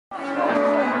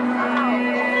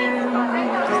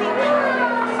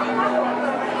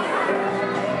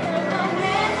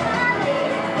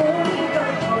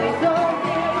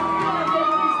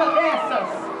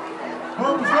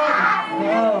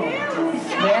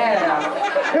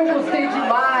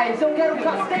mais. Eu quero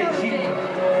castelo.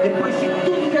 Depois de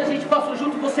tudo que a gente passou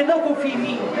junto, você não confia em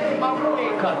mim.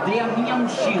 Cadê a minha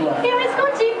mochila? Eu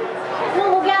escondi.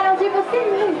 Num lugar onde você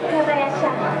nunca vai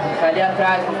achar. Tá ali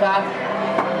atrás, não tá?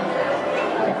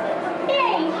 E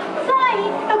aí? Só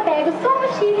aí. Eu pego sua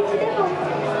mochila e te devolvo.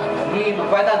 E não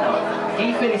vai dar não.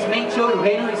 Infelizmente, eu e o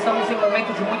Reino estamos em um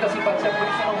momento de muita simpatia, por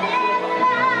isso eu não vou te levar.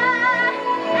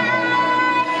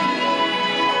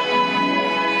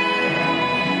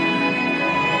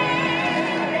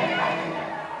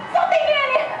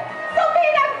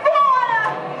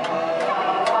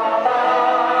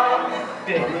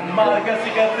 Marca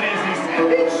cicatrizes,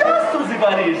 inchostos e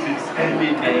varizes,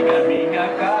 e nega minha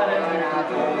cara.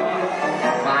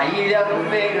 Uma ilha do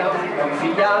verão,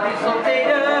 confiável e solteiro.